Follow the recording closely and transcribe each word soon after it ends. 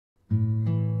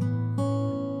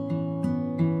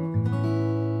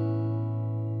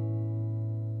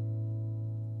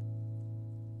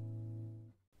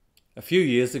A few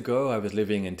years ago, I was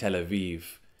living in Tel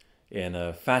Aviv, in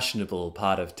a fashionable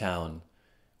part of town,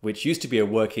 which used to be a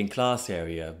working class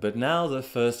area, but now the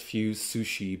first few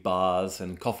sushi bars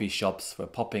and coffee shops were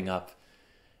popping up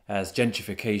as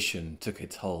gentrification took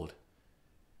its hold.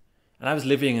 And I was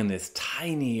living in this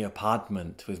tiny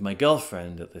apartment with my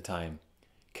girlfriend at the time,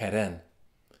 Keren.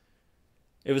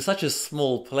 It was such a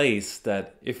small place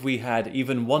that if we had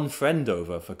even one friend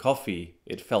over for coffee,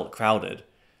 it felt crowded.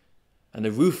 And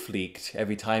the roof leaked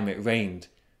every time it rained.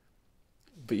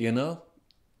 But you know,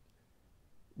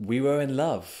 we were in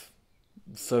love.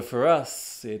 So for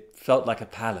us, it felt like a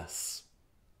palace.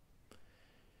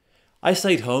 I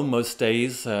stayed home most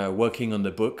days, working on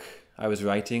the book I was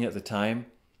writing at the time,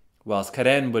 whilst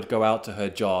Karen would go out to her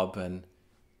job, and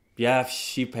yeah,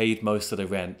 she paid most of the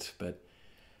rent, but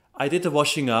I did the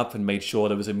washing up and made sure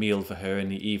there was a meal for her in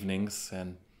the evenings,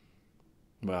 and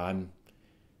well,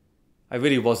 I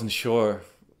really wasn't sure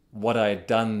what I had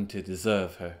done to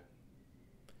deserve her.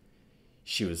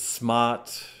 She was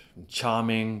smart and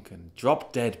charming and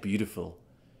drop-dead beautiful.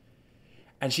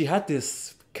 And she had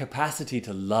this capacity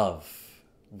to love,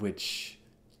 which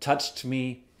touched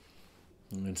me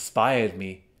and inspired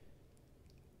me.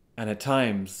 And at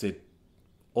times, it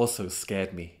also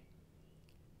scared me.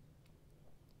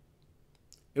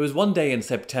 It was one day in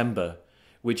September,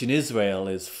 which in Israel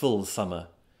is full summer.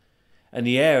 And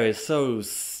the air is so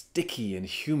sticky and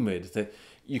humid that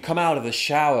you come out of the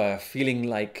shower feeling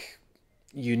like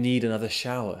you need another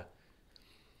shower.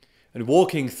 And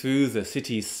walking through the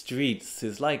city streets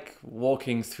is like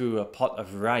walking through a pot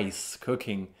of rice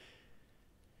cooking.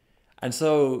 And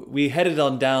so we headed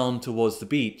on down towards the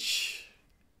beach,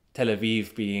 Tel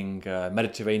Aviv being a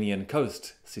Mediterranean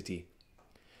coast city.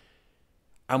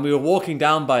 And we were walking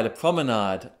down by the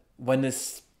promenade when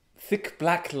this thick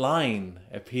black line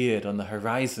appeared on the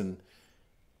horizon.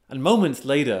 And moments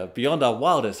later, beyond our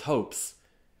wildest hopes,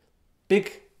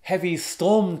 big heavy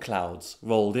storm clouds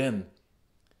rolled in.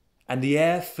 And the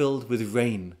air filled with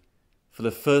rain for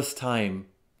the first time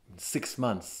in 6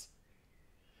 months.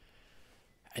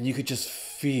 And you could just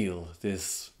feel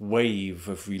this wave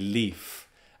of relief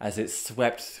as it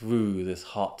swept through this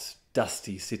hot,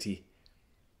 dusty city.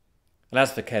 And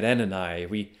as for Keren and I,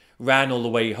 we ran all the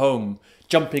way home,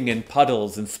 jumping in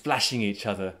puddles and splashing each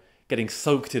other, getting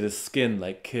soaked to the skin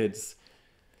like kids,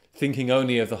 thinking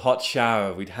only of the hot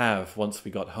shower we'd have once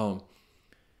we got home.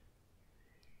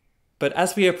 But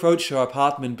as we approached our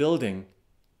apartment building,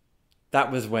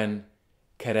 that was when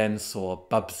Keren saw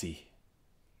Bubsy,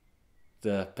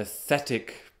 the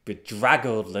pathetic,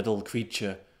 bedraggled little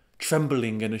creature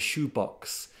trembling in a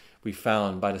shoebox we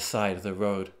found by the side of the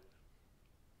road.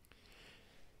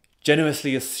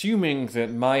 Generously assuming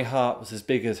that my heart was as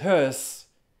big as hers,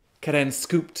 Karen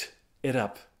scooped it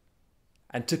up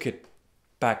and took it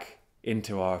back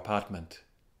into our apartment,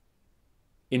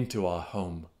 into our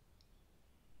home.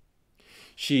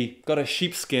 She got a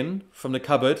sheepskin from the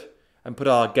cupboard and put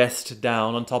our guest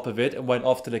down on top of it and went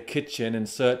off to the kitchen in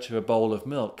search of a bowl of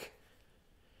milk,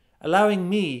 allowing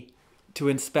me to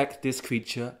inspect this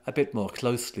creature a bit more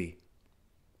closely.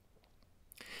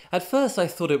 At first I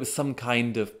thought it was some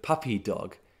kind of puppy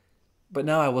dog, but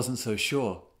now I wasn't so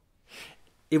sure.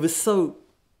 It was so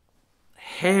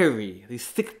hairy, these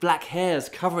thick black hairs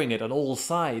covering it on all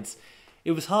sides.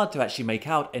 It was hard to actually make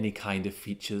out any kind of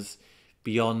features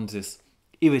beyond this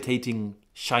irritating,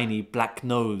 shiny black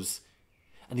nose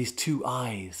and these two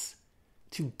eyes,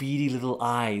 two beady little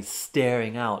eyes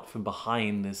staring out from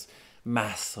behind this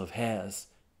mass of hairs.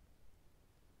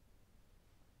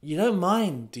 "You don't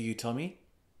mind, do you, Tommy?"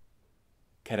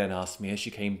 Karen asked me as she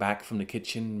came back from the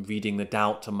kitchen, reading the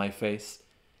doubt on my face.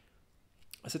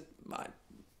 I said,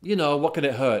 "You know, what can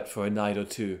it hurt for a night or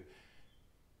two?"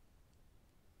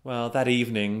 Well, that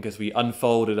evening, as we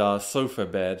unfolded our sofa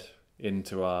bed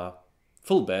into our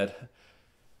full bed,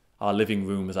 our living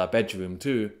room as our bedroom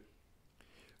too,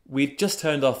 we'd just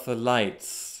turned off the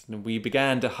lights and we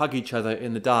began to hug each other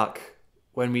in the dark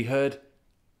when we heard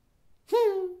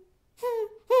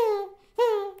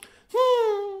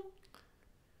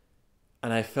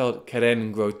and I felt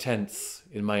Keren grow tense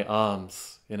in my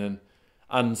arms in an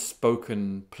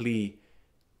unspoken plea.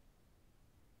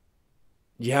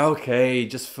 "Yeah, okay,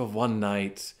 just for one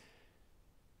night."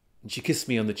 And she kissed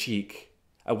me on the cheek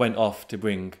and went off to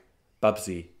bring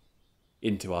Bubsy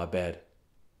into our bed.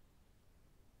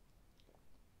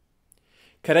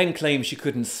 Karen claimed she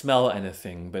couldn't smell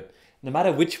anything, but no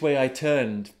matter which way I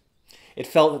turned, it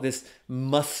felt that this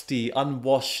musty,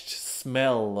 unwashed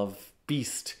smell of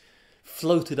beast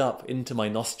floated up into my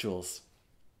nostrils.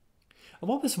 And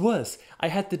what was worse, I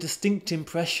had the distinct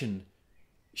impression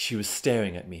she was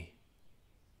staring at me.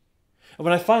 And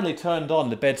when I finally turned on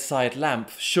the bedside lamp,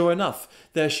 sure enough,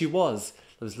 there she was,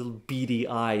 those little beady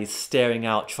eyes staring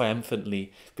out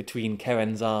triumphantly between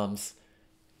Karen's arms.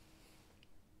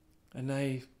 And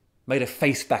I made a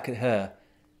face back at her,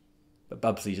 but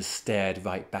Bubsy just stared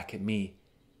right back at me.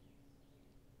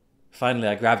 Finally,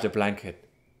 I grabbed a blanket.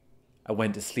 I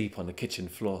went to sleep on the kitchen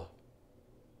floor.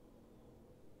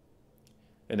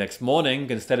 The next morning,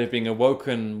 instead of being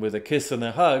awoken with a kiss and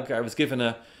a hug, I was given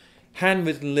a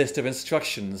handwritten list of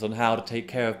instructions on how to take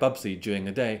care of Bubsy during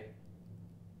the day.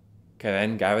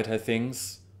 Karen gathered her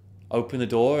things, opened the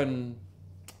door, and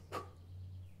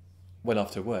went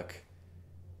off to work.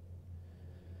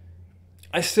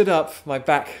 I stood up, my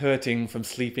back hurting from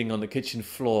sleeping on the kitchen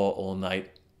floor all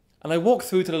night, and I walked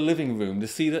through to the living room to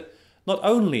see that not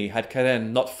only had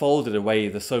Karen not folded away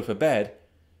the sofa bed,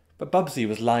 but Bubsy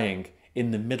was lying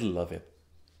in the middle of it.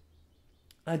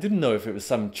 I didn't know if it was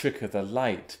some trick of the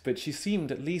light, but she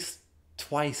seemed at least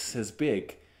twice as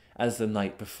big as the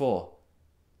night before.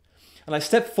 And I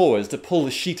stepped forwards to pull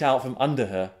the sheet out from under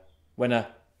her when a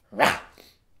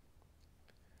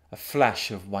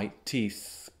flash of white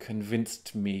teeth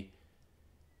convinced me,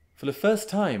 for the first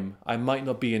time, I might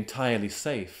not be entirely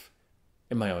safe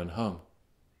in my own home.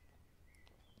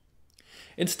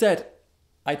 Instead,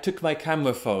 I took my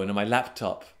camera phone and my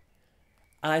laptop,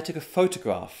 and I took a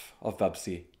photograph of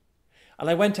Bubsy. And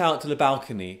I went out to the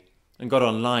balcony and got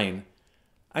online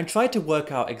and tried to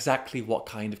work out exactly what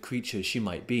kind of creature she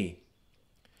might be.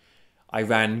 I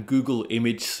ran Google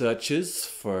image searches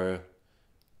for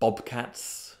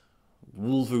bobcats,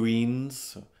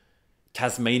 wolverines,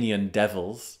 Tasmanian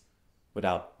devils,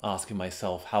 without asking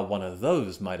myself how one of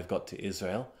those might have got to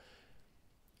Israel,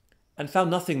 and found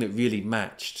nothing that really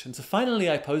matched. And so finally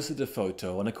I posted a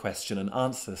photo on a question and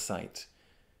answer site.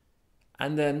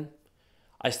 And then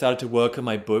I started to work on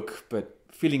my book, but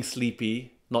feeling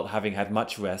sleepy, not having had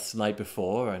much rest the night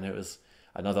before, and it was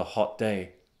another hot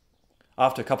day.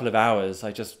 After a couple of hours,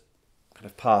 I just kind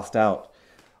of passed out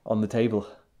on the table.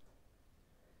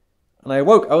 And I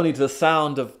awoke only to the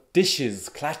sound of dishes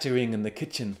clattering in the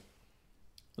kitchen.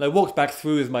 And I walked back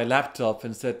through with my laptop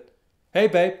and said, "Hey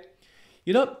babe,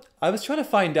 you know, I was trying to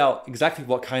find out exactly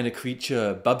what kind of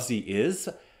creature Bubsy is."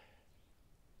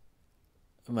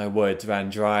 My words ran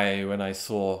dry when I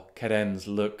saw Karen's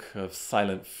look of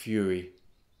silent fury.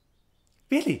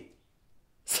 "Really?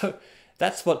 So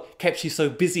that's what kept you so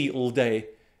busy all day?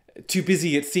 Too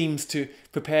busy, it seems, to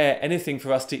prepare anything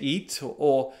for us to eat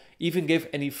or even give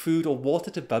any food or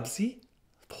water to Bubsy?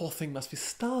 The poor thing must be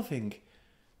starving.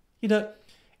 You know,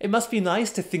 it must be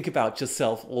nice to think about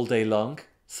yourself all day long.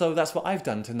 So that's what I've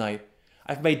done tonight.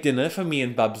 I've made dinner for me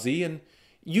and Bubsy, and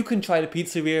you can try the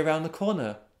pizzeria around the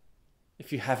corner.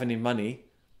 If you have any money,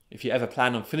 if you ever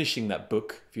plan on finishing that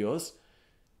book of yours."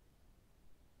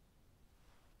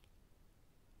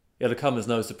 It'll come as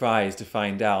no surprise to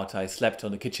find out I slept on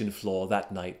the kitchen floor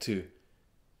that night too.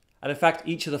 And in fact,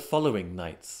 each of the following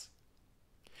nights.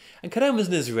 And Karen was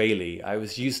an Israeli. I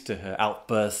was used to her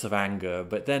outbursts of anger,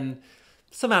 but then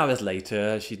some hours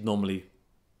later, she'd normally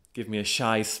give me a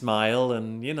shy smile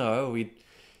and, you know, we'd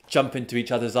jump into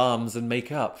each other's arms and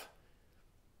make up.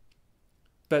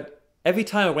 But every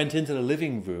time I went into the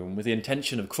living room with the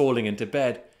intention of crawling into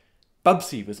bed,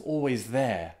 Bubsy was always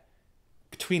there,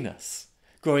 between us,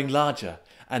 growing larger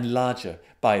and larger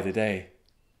by the day.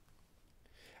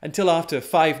 Until after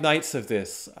 5 nights of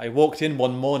this, I walked in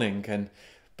one morning and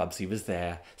Bubsy was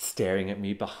there, staring at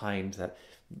me behind that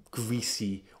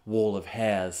greasy wall of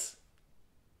hairs.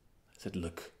 I said,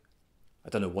 "Look, I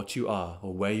don't know what you are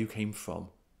or where you came from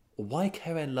or why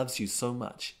Karen loves you so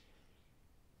much.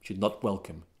 You're not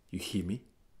welcome. You hear me?"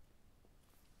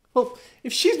 "Well,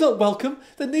 if she's not welcome,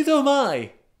 then neither am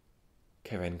I,"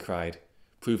 Karen cried,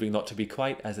 proving not to be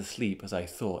quite as asleep as I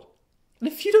thought. "And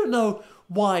if you don't know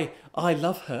why I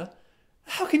love her,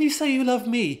 how can you say you love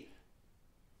me?"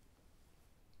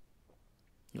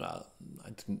 Well, I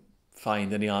didn't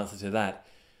find any answer to that,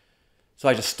 so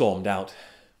I just stormed out,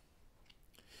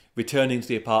 returning to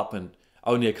the apartment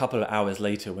only a couple of hours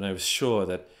later when I was sure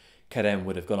that Karen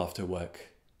would have gone off to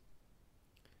work.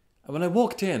 And when I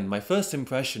walked in, my first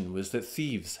impression was that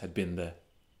thieves had been there.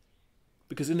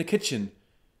 Because in the kitchen,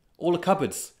 all the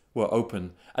cupboards were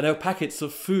open, and there were packets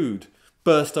of food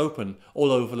burst open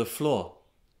all over the floor.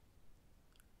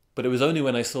 But it was only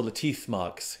when I saw the teeth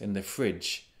marks in the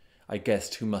fridge I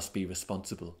guessed who must be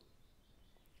responsible.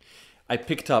 I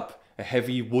picked up a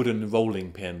heavy wooden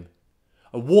rolling pin.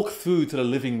 I walked through to the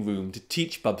living room to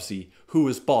teach Bubsy who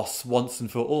was boss once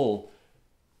and for all.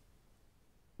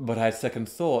 But I had second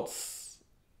thoughts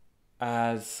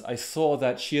as I saw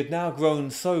that she had now grown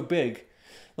so big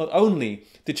Not only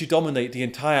did she dominate the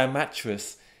entire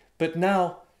mattress, but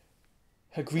now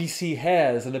her greasy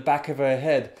hairs on the back of her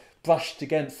head brushed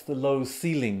against the low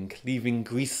ceiling, leaving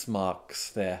grease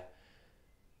marks there.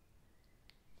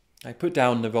 I put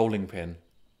down the rolling pin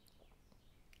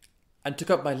and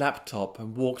took up my laptop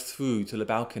and walked through to the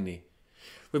balcony,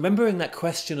 remembering that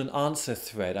question and answer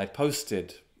thread I'd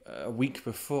posted a week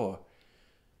before.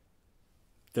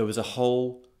 There was a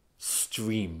whole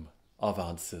stream of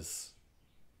answers,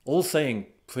 all saying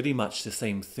pretty much the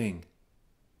same thing.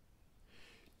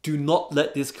 Do not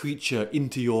let this creature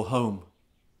into your home.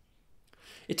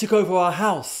 It took over our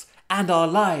house and our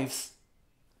lives.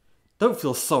 Don't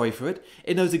feel sorry for it.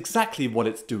 It knows exactly what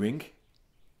it's doing.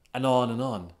 And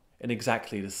on in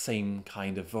exactly the same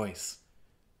kind of voice.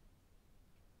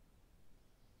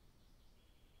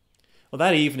 Well,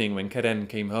 that evening when Karen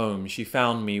came home, she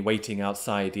found me waiting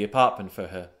outside the apartment for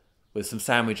her, with some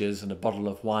sandwiches and a bottle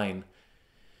of wine.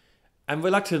 And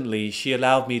reluctantly, she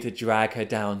allowed me to drag her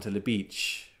down to the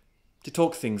beach, to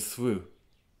talk things through.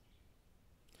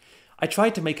 I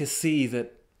tried to make her see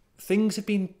that things had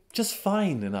been just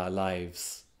fine in our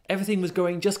lives. Everything was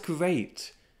going just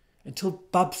great, until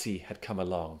Bubsy had come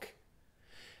along.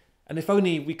 And if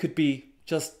only we could be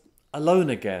just alone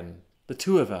again, the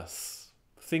two of us,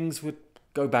 things would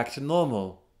go back to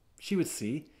normal. She would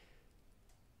see.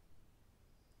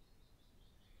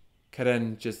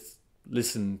 Karen just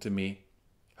listened to me,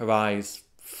 her eyes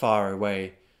far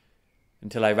away,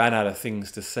 until I ran out of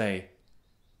things to say.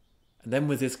 And then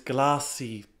with this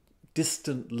glassy,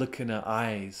 distant look in her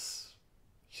eyes,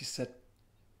 she said,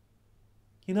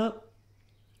 "You know,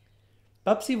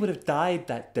 Bubsy would have died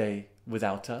that day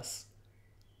without us.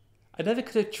 I never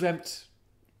could have dreamt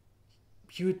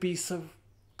you would be so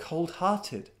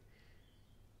cold-hearted."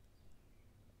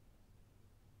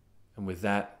 And with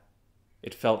that,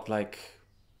 it felt like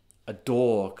a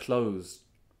door closed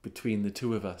between the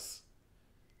two of us.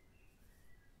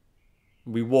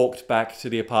 We walked back to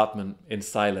the apartment in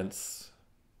silence.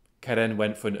 Karen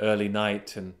went for an early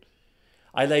night, and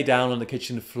I lay down on the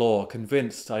kitchen floor,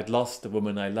 convinced I'd lost the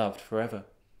woman I loved forever.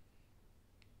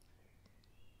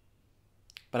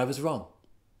 But I was wrong.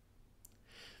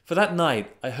 For that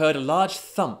night, I heard a large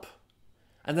thump,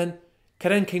 and then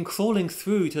Karen came crawling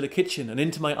through to the kitchen and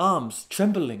into my arms,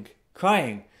 trembling,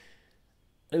 crying.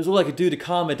 It was all I could do to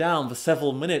calm her down for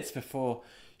several minutes before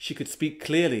she could speak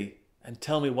clearly and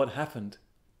tell me what happened.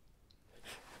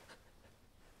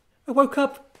 I woke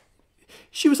up.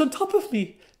 She was on top of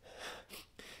me.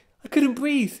 I couldn't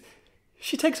breathe.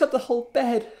 She takes up the whole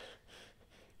bed.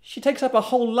 She takes up her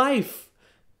whole life.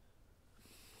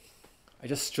 I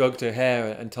just stroked her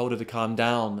hair and told her to calm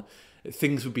down.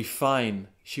 Things would be fine.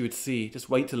 She would see. Just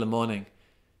wait till the morning.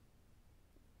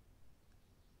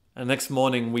 And the next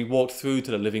morning we walked through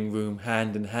to the living room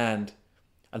hand in hand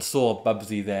and saw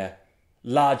Bubsy there,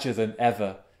 larger than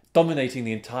ever, dominating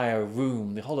the entire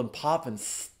room. The whole apartment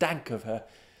stank of her.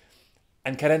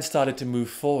 And Karen started to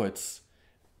move forwards,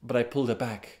 but I pulled her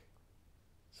back.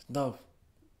 I said, "No,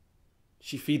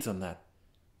 she feeds on that."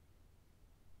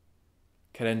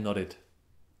 Karen nodded,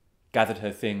 gathered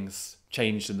her things,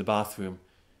 changed in the bathroom,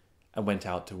 and went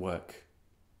out to work.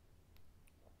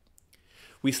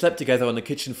 We slept together on the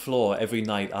kitchen floor every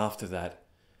night after that,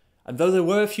 and though there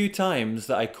were a few times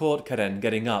that I caught Karen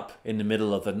getting up in the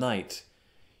middle of the night,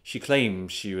 she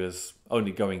claimed she was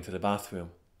only going to the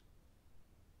bathroom.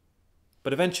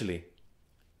 But eventually,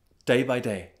 day by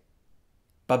day,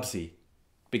 Bubsy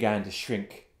began to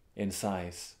shrink in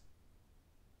size,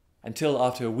 until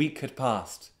after a week had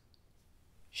passed,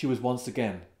 she was once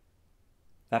again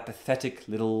that pathetic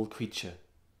little creature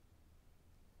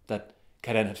that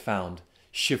Karen had found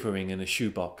shivering in a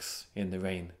shoebox in the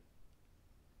rain.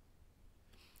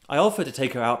 I offered to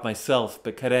take her out myself,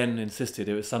 but Karen insisted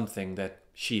it was something that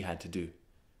she had to do.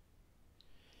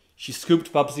 She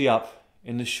scooped Bubsy up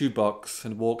in the shoebox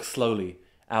and walked slowly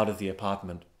out of the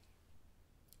apartment.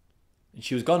 And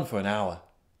she was gone for an hour,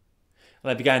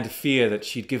 and I began to fear that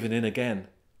she'd given in again,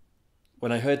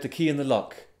 when I heard the key in the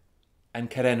lock and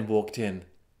Karen walked in,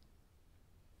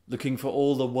 looking for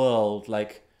all the world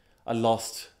like a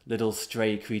lost little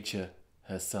stray creature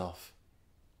herself.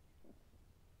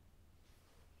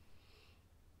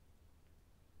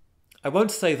 I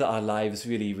won't say that our lives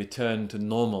really returned to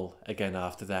normal again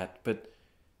after that, but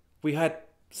we had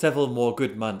several more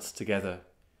good months together.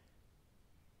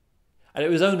 And it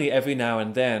was only every now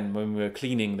and then when we were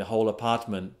cleaning the whole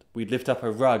apartment, we'd lift up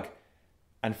a rug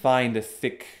and find a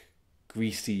thick,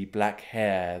 greasy black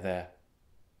hair there.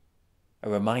 A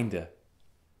reminder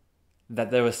that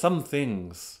there are some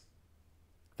things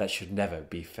that should never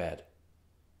be fed.